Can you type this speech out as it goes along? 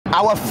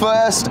Our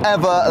first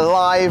ever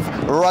live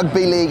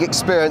rugby league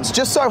experience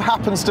just so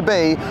happens to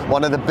be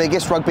one of the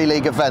biggest rugby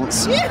league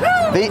events.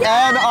 The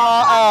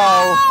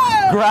NRL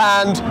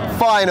Grand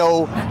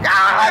Final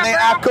at the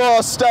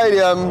Accor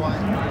Stadium.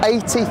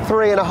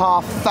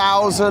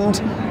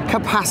 83,500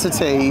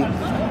 capacity.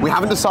 We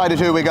haven't decided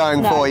who we're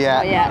going for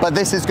yet, but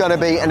this is going to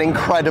be an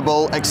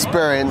incredible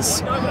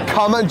experience.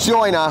 Come and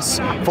join us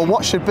for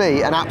what should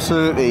be an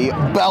absolutely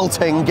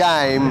belting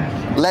game.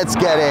 Let's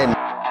get in.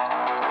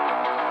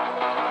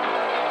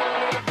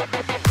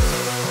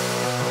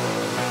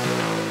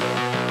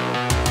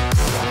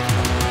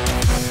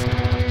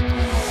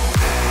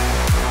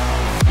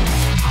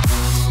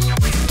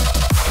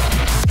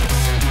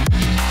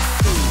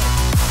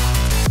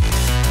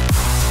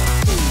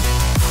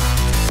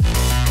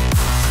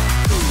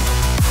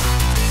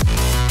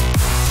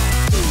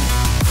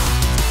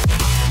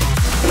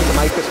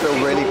 Make us feel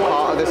really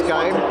part of this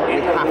game, we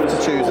have to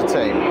choose a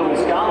team.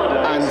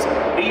 And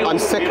I'm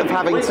sick of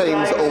having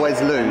teams always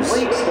lose.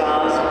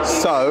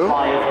 So,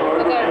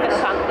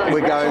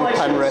 we're going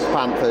Penrith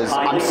Panthers.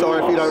 I'm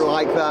sorry if you don't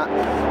like that,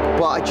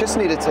 but I just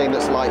need a team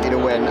that's likely to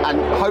win.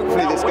 And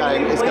hopefully this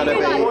game is going to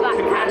be...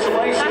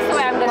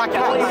 Black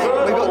Cats.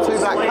 We've got 2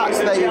 Black Cats,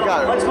 there you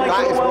go.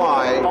 That is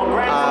why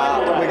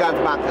we're going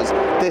for Panthers.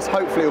 This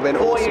hopefully will be an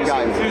awesome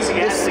game.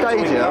 This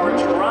stadium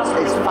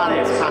is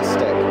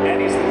fantastic.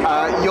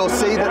 You'll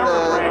see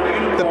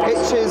that the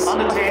pitch is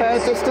a fair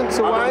distance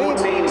away,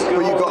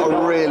 but you've got a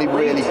really,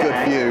 really good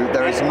view.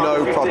 There is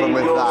no problem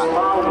with that.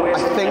 I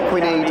think we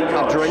need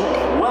a drink.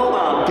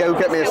 Go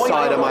get me a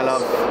cider, my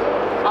love.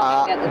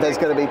 There's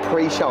going to be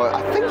pre-show.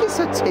 I think it's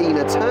a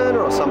Tina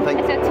Turner or something.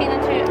 It's a Tina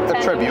Turner. The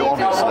tribute,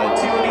 obviously.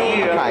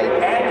 Okay,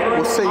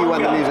 we'll see you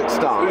when the music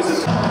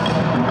starts.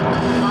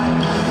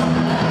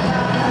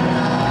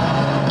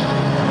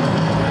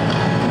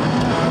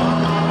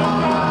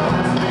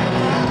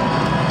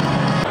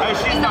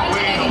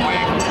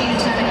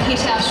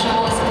 Hit our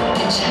shores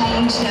and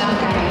changed our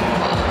game.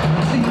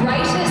 The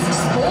greatest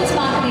sports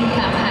marketing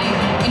campaign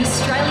in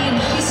Australian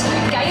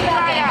history gave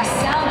our game a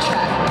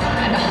soundtrack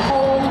and a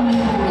whole new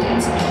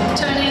audience,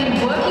 turning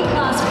working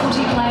class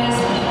footy players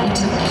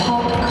into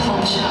pop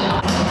culture.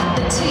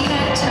 The Tina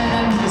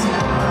Turner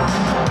musical.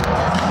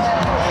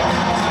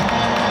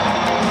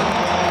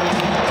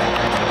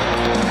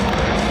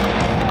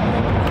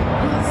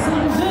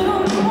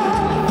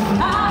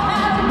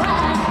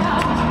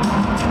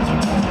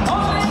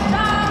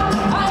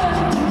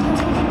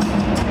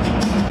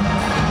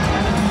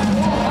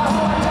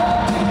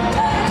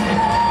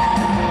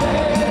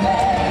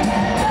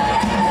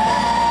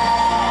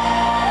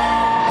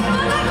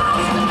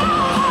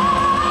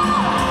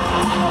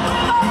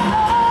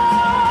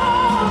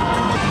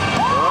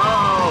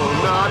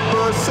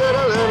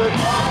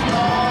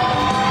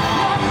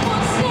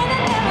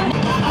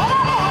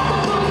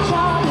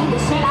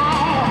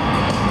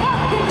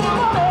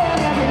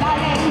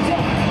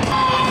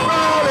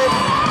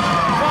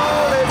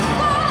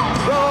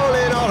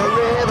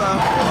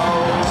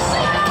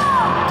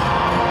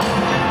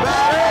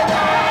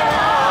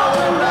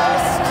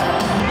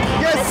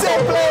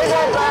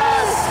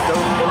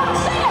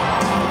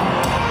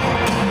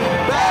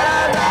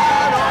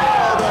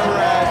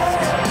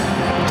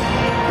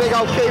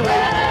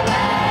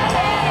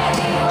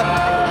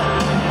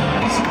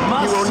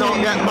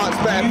 Much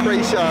better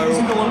pre-show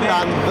than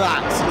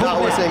that. That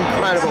was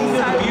incredible.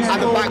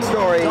 And the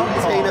backstory,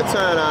 Tina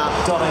Turner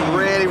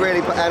really,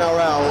 really put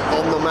NRL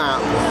on the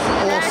map.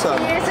 Awesome.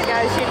 30 years ago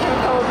she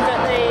performed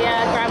at the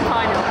Grand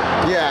Final.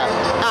 Yeah,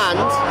 and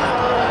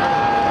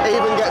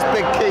even gets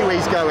big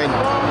Kiwis going.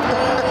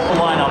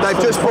 They've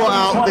just brought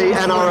out the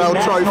NRL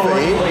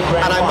trophy,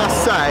 and I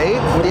must say,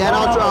 the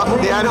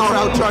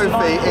NRL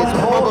trophy is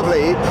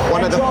probably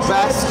one of the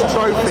best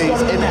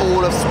trophies in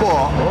all of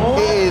sport.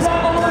 It is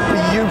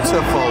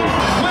beautiful.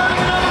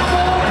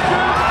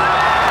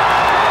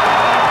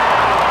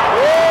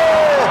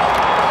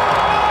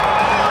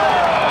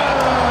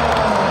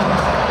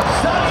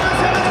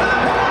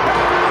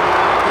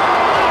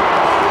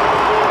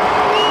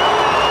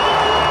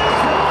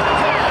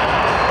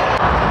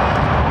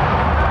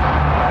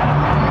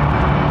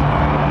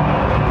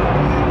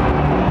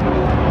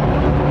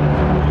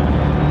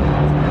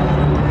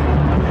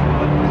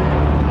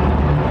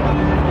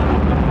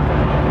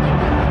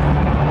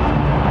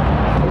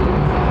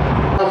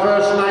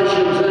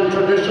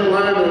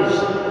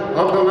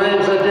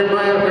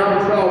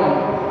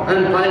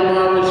 And pay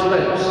my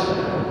respects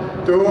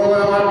to all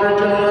our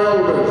Aboriginal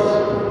elders,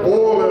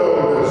 all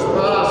elders,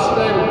 past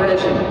and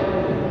present.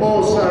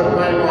 Also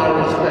pay my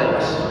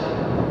respects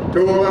to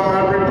all our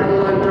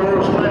Aboriginal and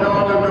Torres Strait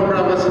Islander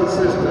brothers and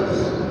sisters,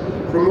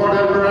 from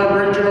whatever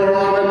Aboriginal or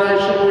Island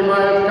nation we may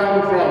have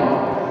come from.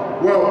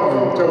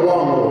 Welcome to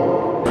Wongal.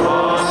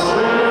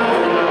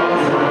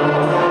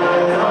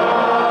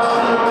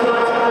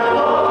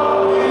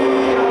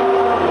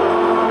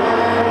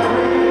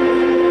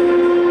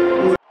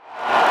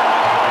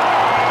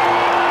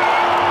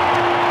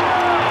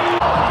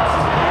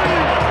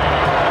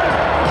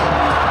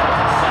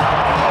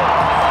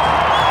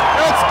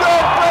 Let's go,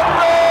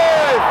 Rugby!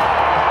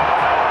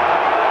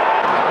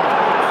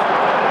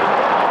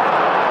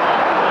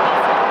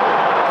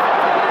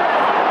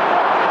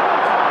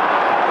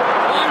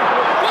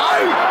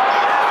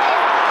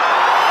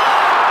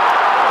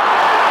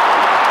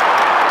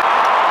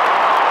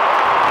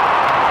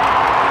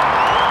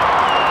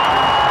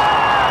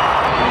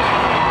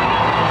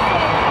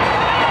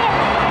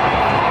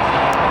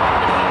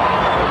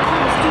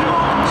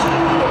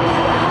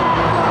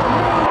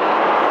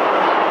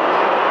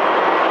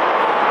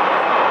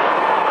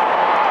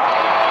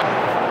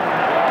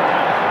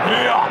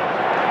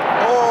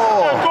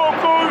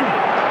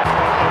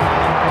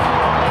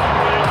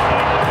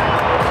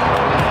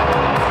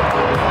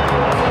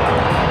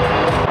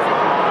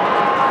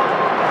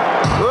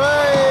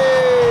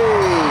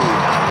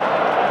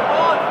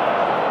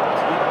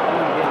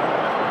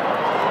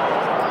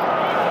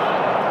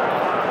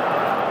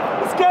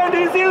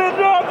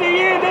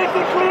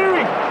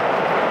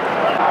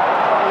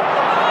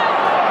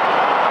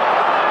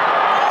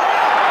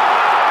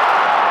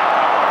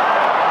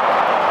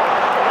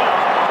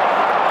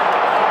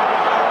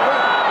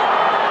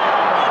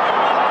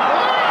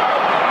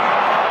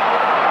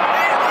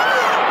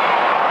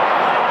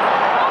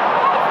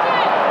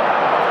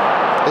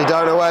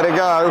 they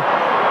go.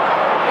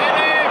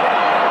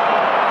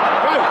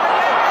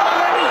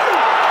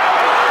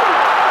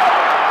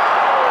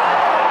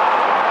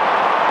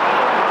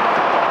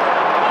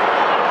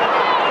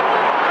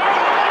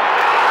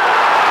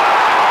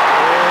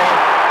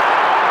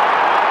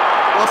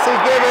 What's he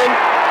giving?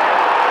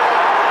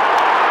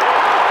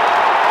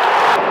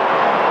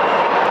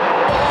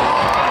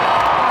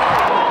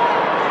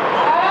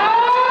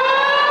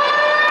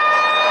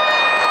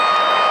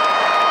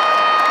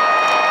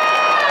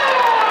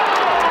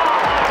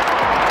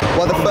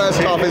 Well, the first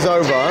half is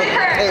over.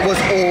 It was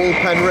all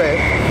Penrith,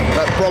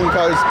 but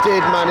Broncos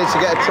did manage to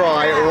get a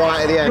try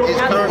right at the end. It's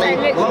currently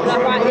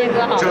right at the end of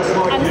the half.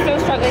 I'm still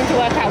struggling to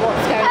work out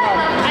what's going on.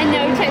 I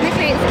know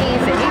technically it's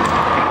easy,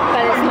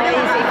 but it's not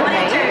easy for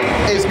me.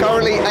 It's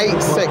currently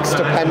 8-6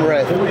 to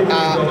Penrith.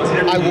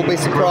 I will be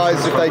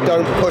surprised if they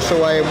don't push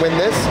away and win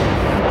this.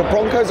 The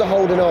Broncos are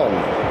holding on.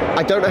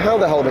 I don't know how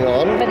they're holding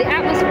on. But the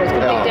atmosphere is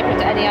completely different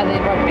to any other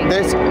rugby.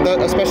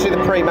 Especially the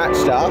pre-match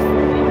stuff,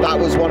 that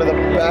was one of the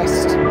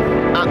best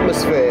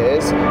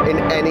atmospheres in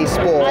any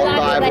sport that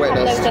I've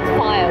witnessed. Loads of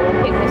fire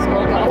when people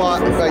score goals.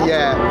 But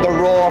yeah, the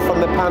roar from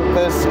the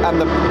Panthers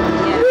and the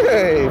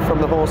from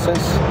the horses,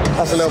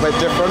 that's a little bit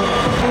different.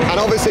 And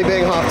obviously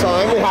being half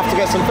time, we have to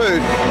get some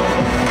food.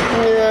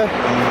 Yeah,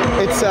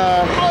 it's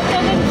hot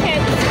dog and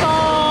chips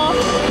for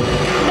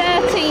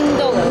 $13.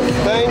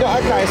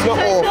 Okay, it's not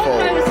so awful. It's not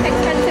the most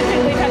expensive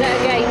thing we've had at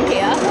a game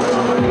here,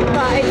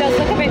 but it does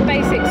look a bit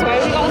basic, so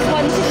we got us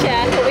one to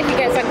share, but we can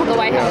get some on the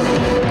way home.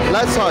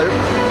 Let's hope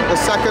the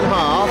second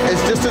half is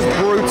just as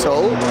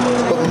brutal,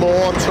 but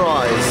more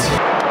tries.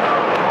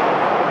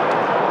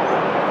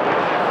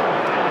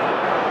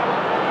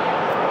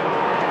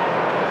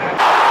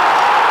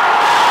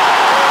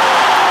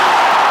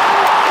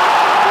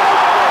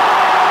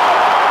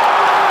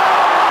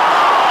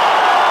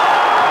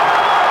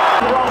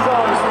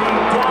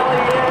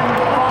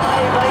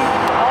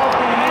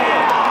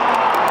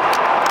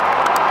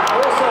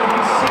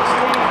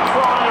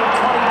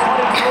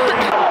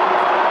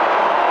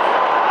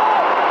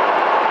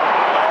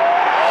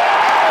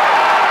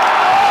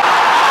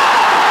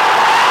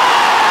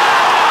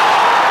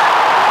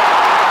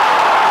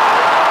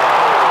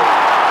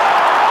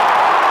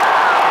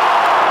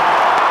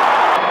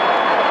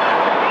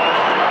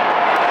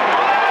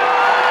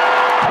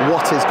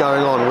 What is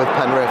going on with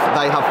Penrith?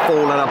 They have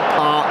fallen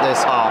apart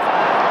this half.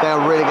 They are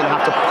really going to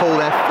have to pull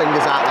their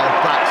fingers out their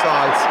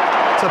backsides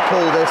to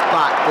pull this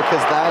back,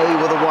 because they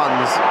were the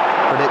ones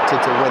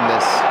predicted to win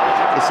this.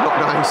 It's not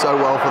going so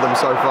well for them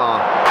so far.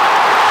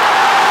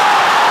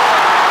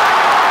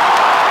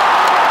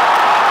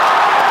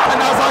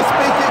 And as I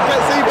speak, it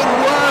gets even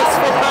worse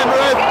for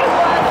Penrith.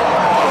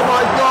 Oh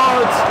my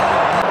God.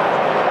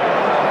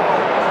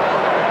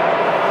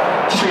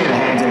 Three in the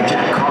hands of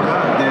Jack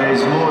Cogger. There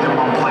is more than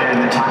one player in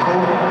the tackle.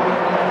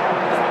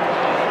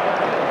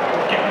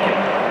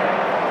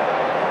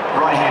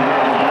 Right hand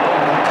around the ball.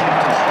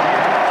 Attempt to strike.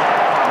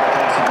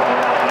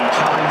 The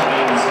challenge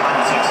is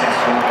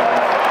unsuccessful.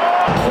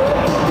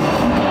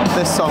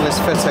 This song is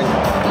fitting.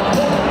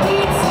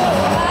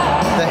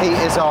 The heat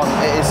is on.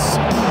 It is.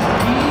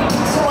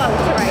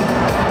 Sweltering.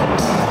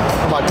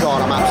 Oh my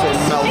God, I'm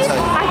absolutely melting.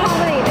 I can't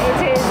believe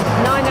it is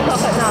 9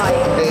 o'clock at night,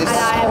 It is. and I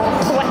am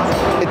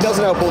sweating. It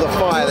doesn't help all the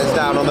fire that's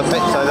down on the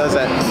pitch though, does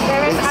it?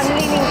 There is, I'm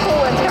leaning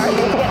forward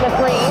currently to get the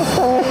breeze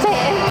from the tip.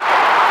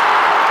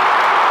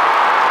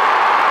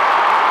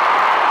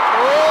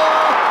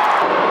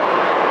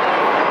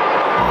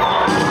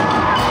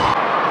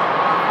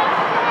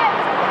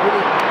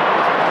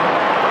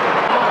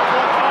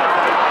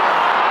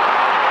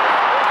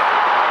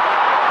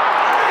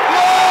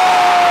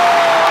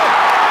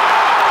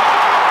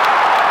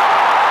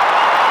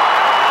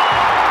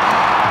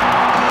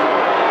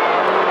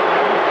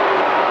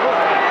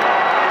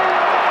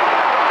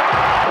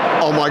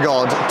 Oh my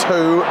God,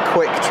 2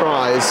 quick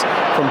tries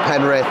from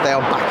Penrith. They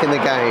are back in the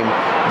game.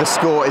 The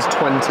score is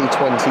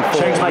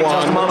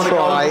 20-24. One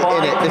try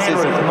in it. This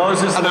is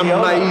an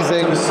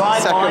amazing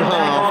second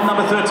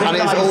half. And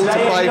it's all to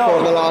play for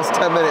in the last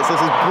 10 minutes. This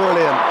is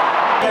brilliant.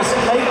 Yes,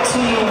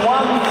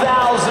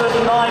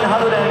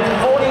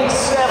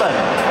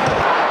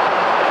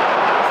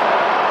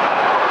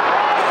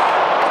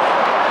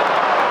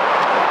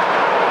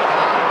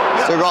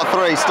 Still got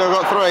 3, still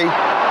got 3.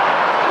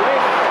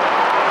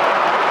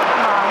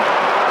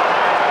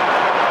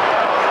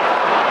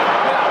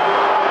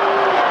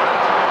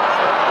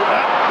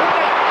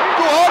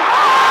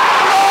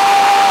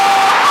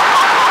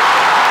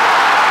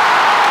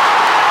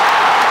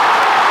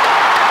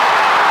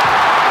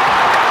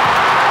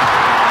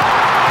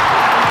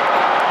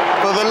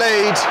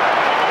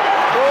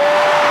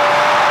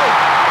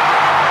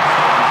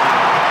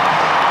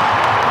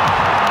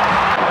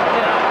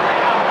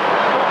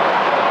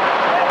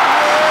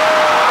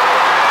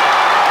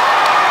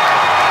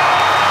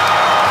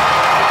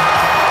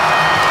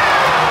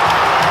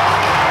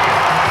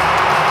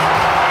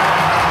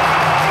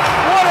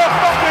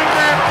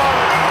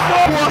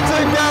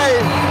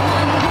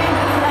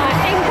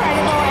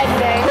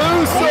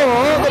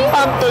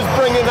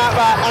 Bringing that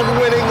back and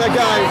winning the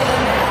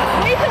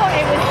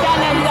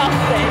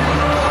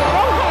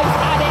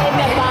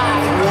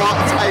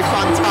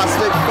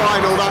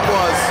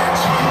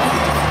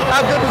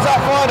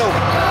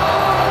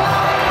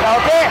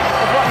That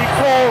is what you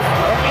call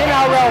an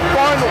NRL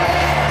final.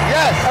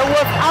 Yes. It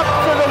was up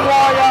to the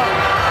wire.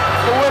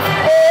 It was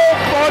all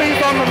bodies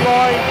on the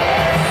line.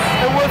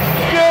 It was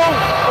skill.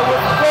 It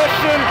was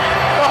passion.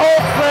 The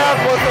whole crowd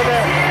was in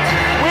it.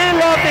 We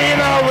love the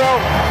NRL.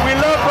 We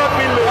love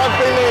rugby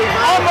league.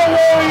 I'm a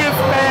Warriors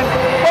fan.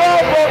 I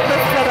want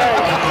this today.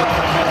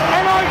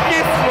 And I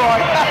guess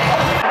right.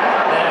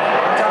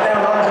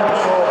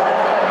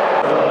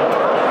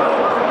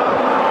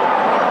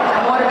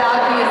 And what about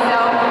for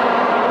yourself?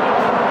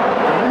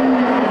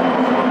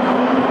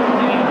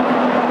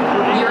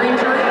 Your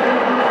injury?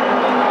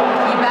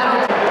 You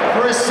battled.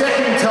 For a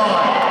second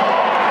time,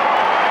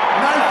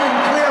 Nathan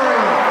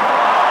Cleary.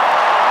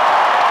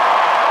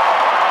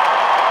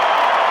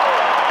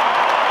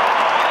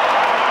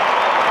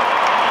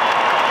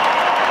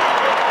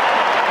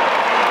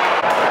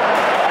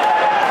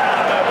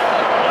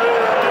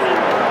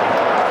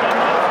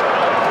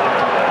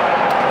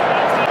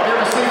 They're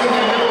receiving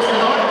their medals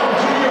tonight from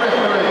junior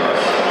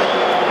referees.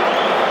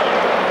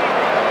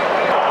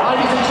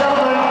 Ladies and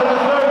gentlemen, for the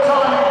third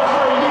time in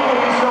 3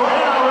 years, your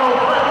NRL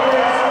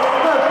premiers,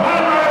 the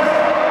Penrith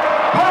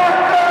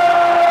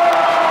Panthers!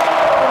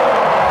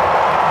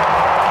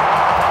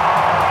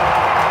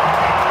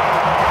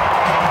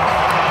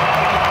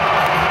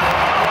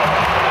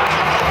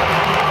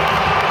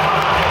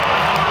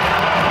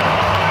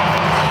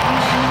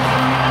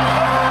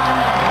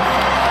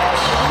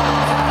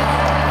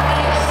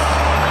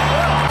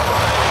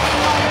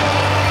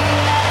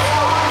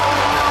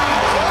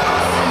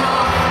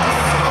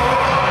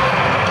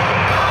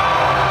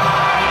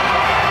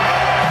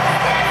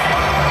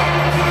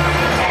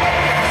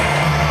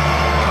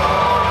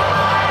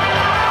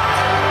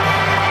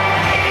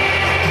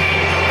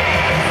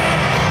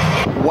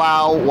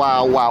 Wow,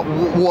 wow, wow.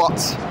 What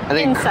an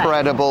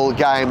incredible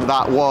game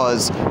that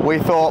was. We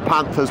thought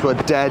Panthers were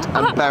dead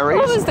and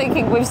buried. I was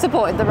thinking we've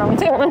supported the wrong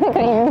team. I think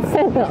I even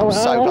said that. I'm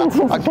so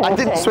glad. I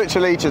didn't switch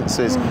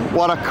allegiances.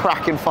 What a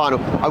cracking final.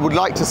 I would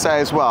like to say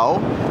as well,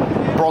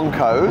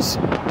 Broncos,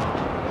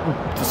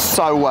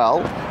 so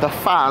well. The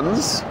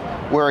fans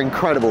were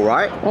incredible,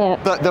 right? Yeah.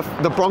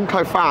 The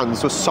Bronco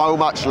fans were so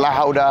much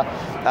louder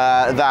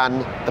than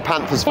the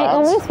Panthers It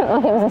fans. almost felt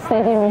like it was a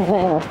stadium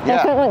event. They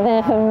Yeah. felt like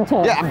their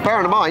hometown. Yeah, and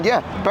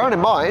bearing in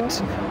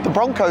mind, the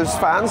Broncos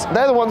fans,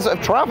 they're the ones that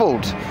have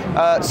travelled.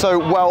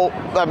 So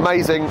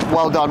amazing,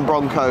 well done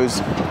Broncos,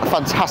 a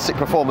fantastic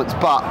performance,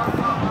 but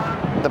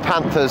the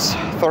Panthers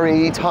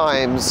 3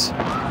 times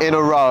in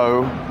a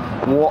row,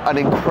 what an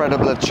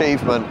incredible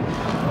achievement.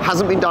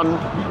 Hasn't been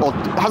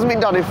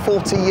done in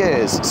 40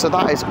 years, so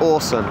that is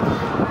awesome.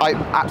 I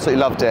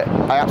absolutely loved it.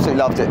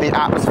 The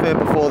atmosphere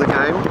before the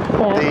game,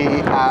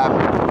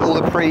 all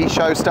the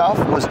pre-show stuff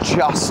was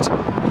just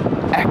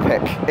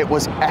epic. It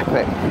was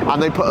epic, and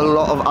they put a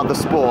lot of other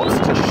sports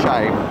to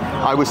shame.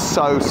 I was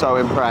so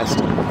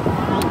impressed.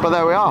 But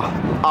there we are.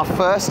 Our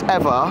first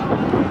ever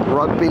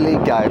rugby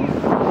league game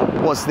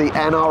was the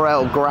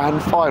NRL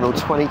Grand Final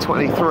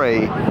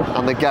 2023,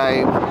 and the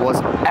game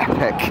was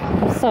epic.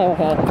 So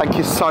good. Thank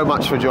you so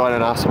much for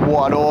joining us.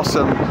 What an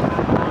awesome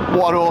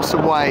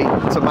way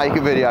to make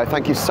a video.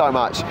 Thank you so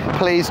much.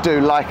 Please do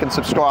like and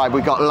subscribe.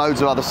 We've got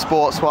loads of other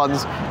sports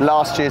ones.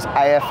 Last year's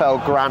AFL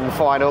Grand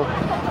Final,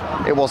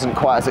 it wasn't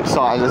quite as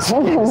exciting as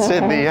it's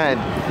in the end.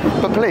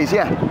 But please,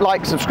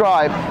 like,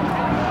 subscribe,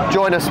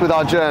 join us with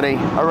our journey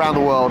around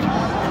the world,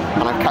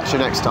 and I'll catch you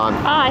next time.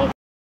 Bye.